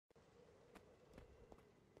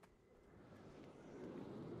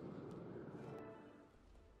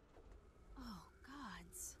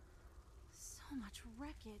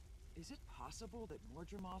rocket. Is it possible that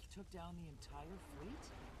Mordremoth took down the entire fleet?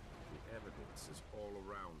 The evidence is all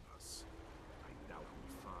around us. I doubt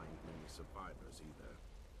we'll find many survivors either.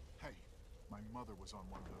 Hey, my mother was on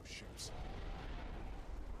one of those ships.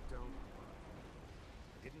 Don't worry.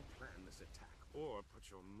 I didn't plan this attack, or put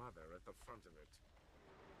your mother at the front of it.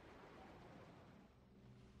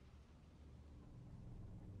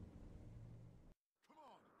 Come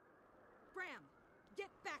on! Bram,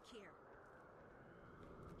 get back here!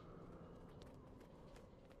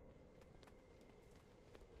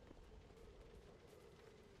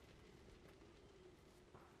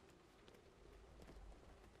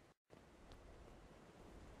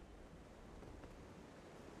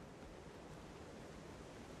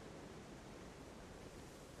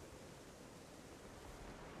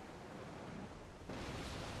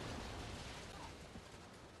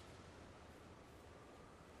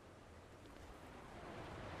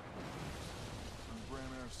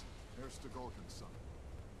 There's Stagolkin's son.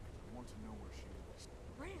 I want to know where she is.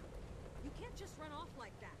 Bram, you can't just run off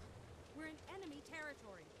like that. We're in enemy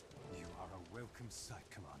territory. You are a welcome sight,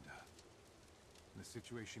 Commander. The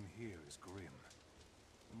situation here is grim.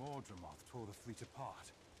 Mordremoth tore the fleet apart.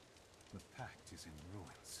 The Pact is in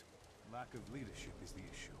ruins. Lack of leadership is the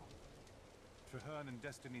issue. Traherne and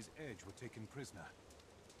Destiny's Edge were taken prisoner.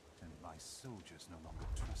 And my soldiers no longer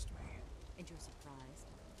trust me. And you're surprised?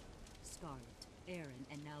 Scarlet, Aaron,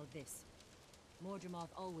 and now this. Mordremoth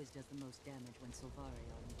always does the most damage when Sylvari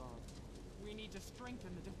are involved. We need to strengthen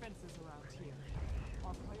the defenses around here.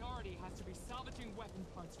 Our priority has to be salvaging weapon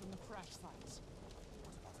parts from the crash site.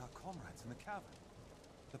 What about our comrades in the cavern?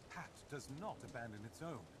 The Pact does not abandon its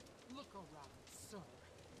own. Look around, sir.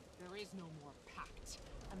 There is no more pact,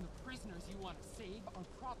 and the prisoners you want to save are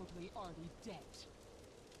probably already dead.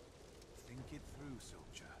 Think it through,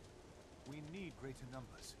 soldier. We need greater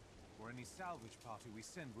numbers, or any salvage party we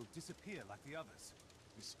send will disappear like the others.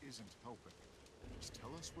 This isn't helping. Just tell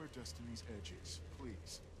us where Destiny's Edge is,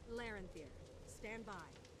 please. Larenthir, stand by.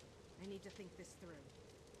 I need to think this through.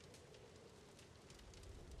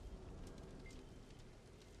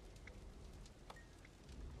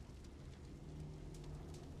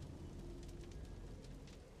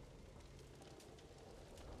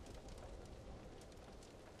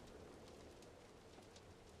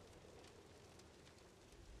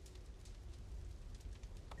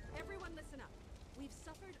 Everyone listen up. We've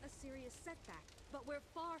suffered a serious setback, but we're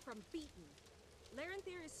far from beaten.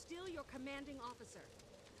 Larenthir is still your commanding officer.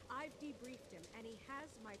 I've debriefed him, and he has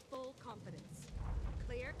my full confidence.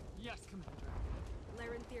 Clear? Yes, Commander.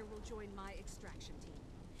 Larenthir will join my extraction team.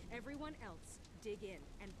 Everyone else, dig in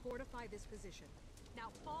and fortify this position.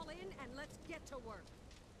 Now fall in and let's get to work.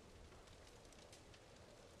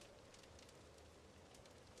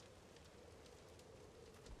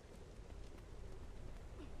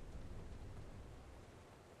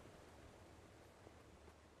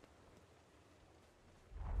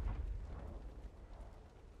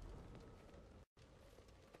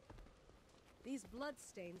 These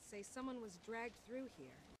bloodstains say someone was dragged through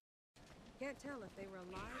here. Can't tell if they were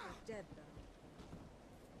alive or dead, though.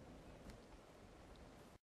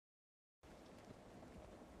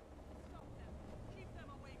 Stop them! Keep them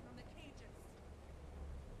away from the cages!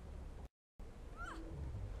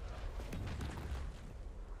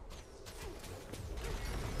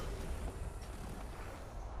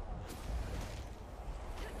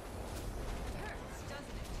 Hurts,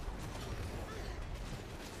 doesn't it?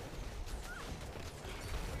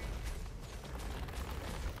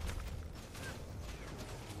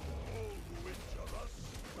 Which of us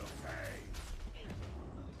will pay?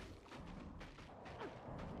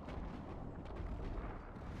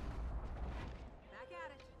 Back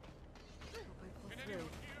at it. Hope I pull Can through.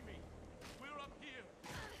 anyone hear me? We're up here.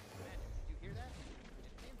 Commander, did you hear that?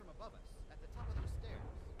 It came from above us, at the top of those stairs.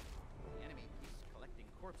 The enemy keeps collecting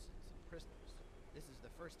corpses and prisoners. This is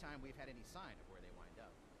the first time we've had any sign of where they wind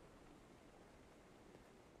up.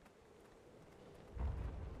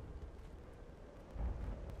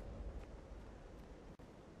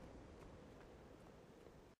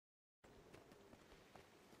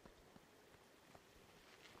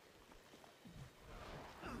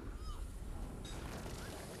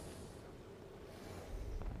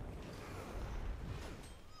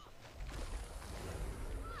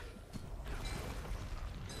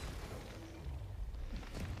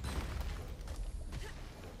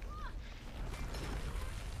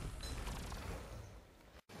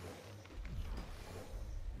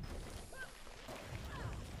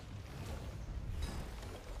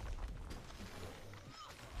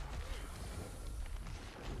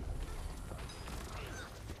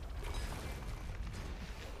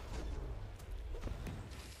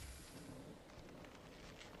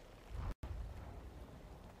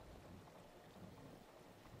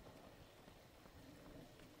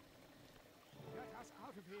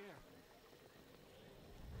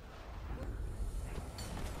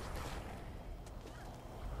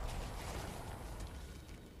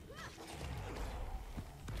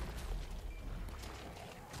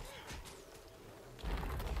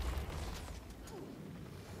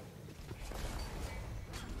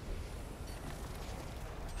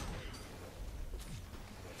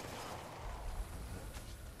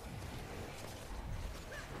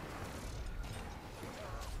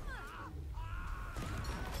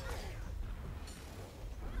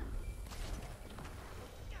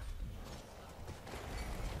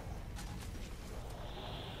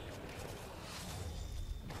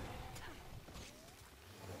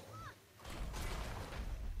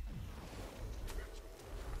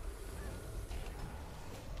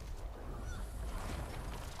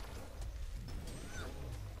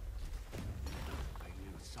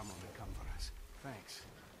 Thanks.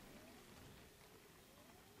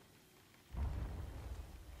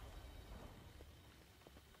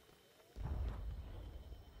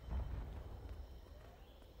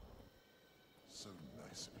 So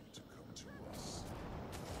nice of you to come to us.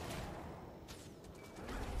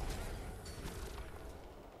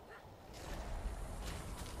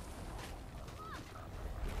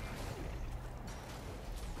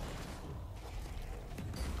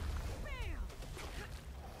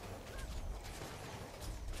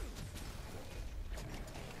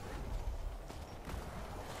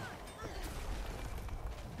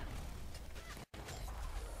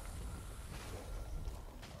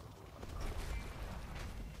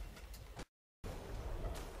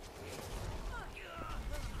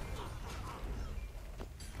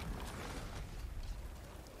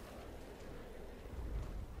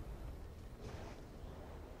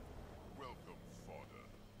 Welcome, fodder.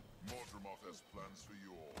 Mordremoth has plans for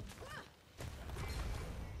you all.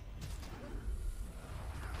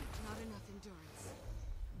 Not enough endurance.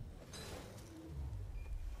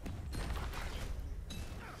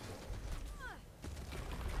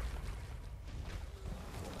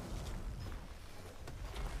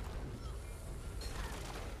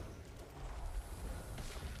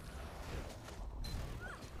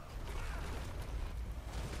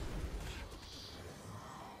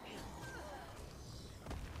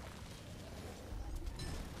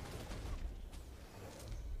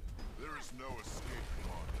 There is no escape,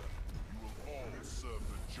 Commander. You will all serve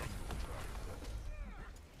the jungle dragon.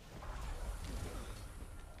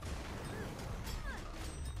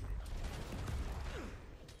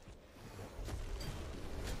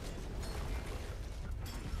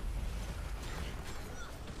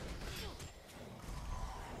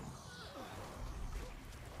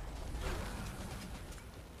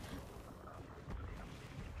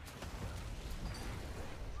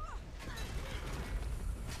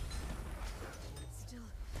 Still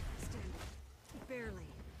standing. Barely.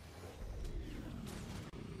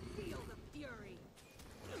 Feel the fury.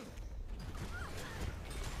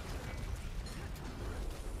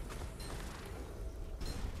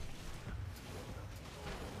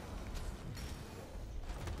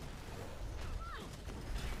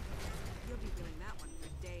 You'll be doing that one for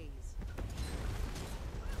days.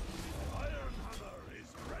 Iron Hammer is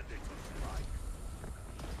ready to strike.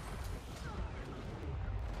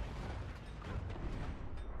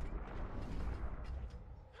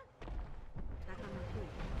 Back on my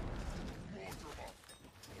feet. Mordremoth,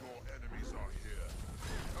 your enemies are here.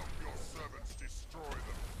 Help your servants destroy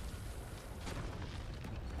them.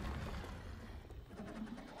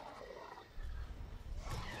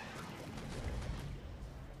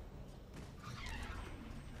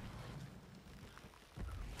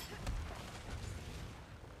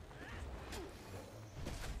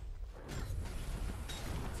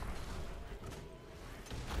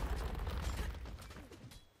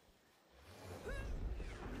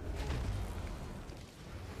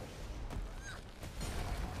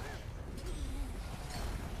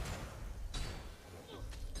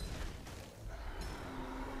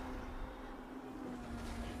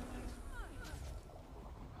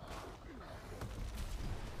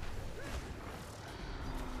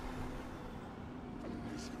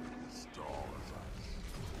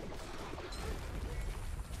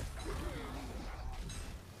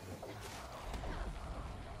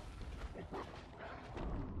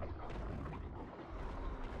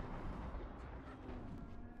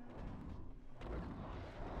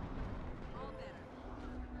 All better.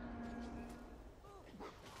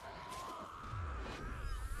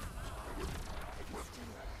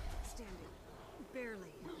 Still standing.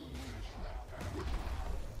 Barely.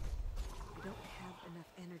 I don't have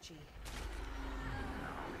enough energy.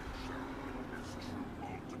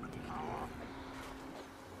 Ultimate power.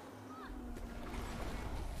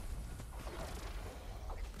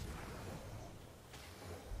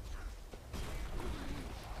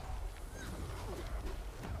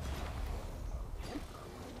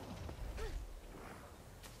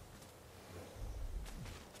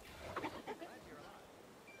 Glad you're alive.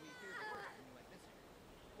 We hear the word when you went missing.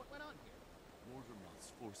 What went on here? Mordremoth's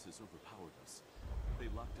forces overpowered us. They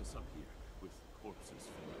locked us up here with corpses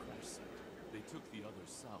from the crash site. They took the others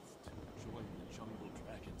south to join the Jungle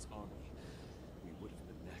Dragon's army. We would have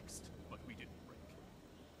been next, but we didn't break.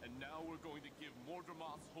 And now we're going to give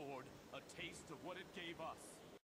Mordremoth's horde a taste of what it gave us.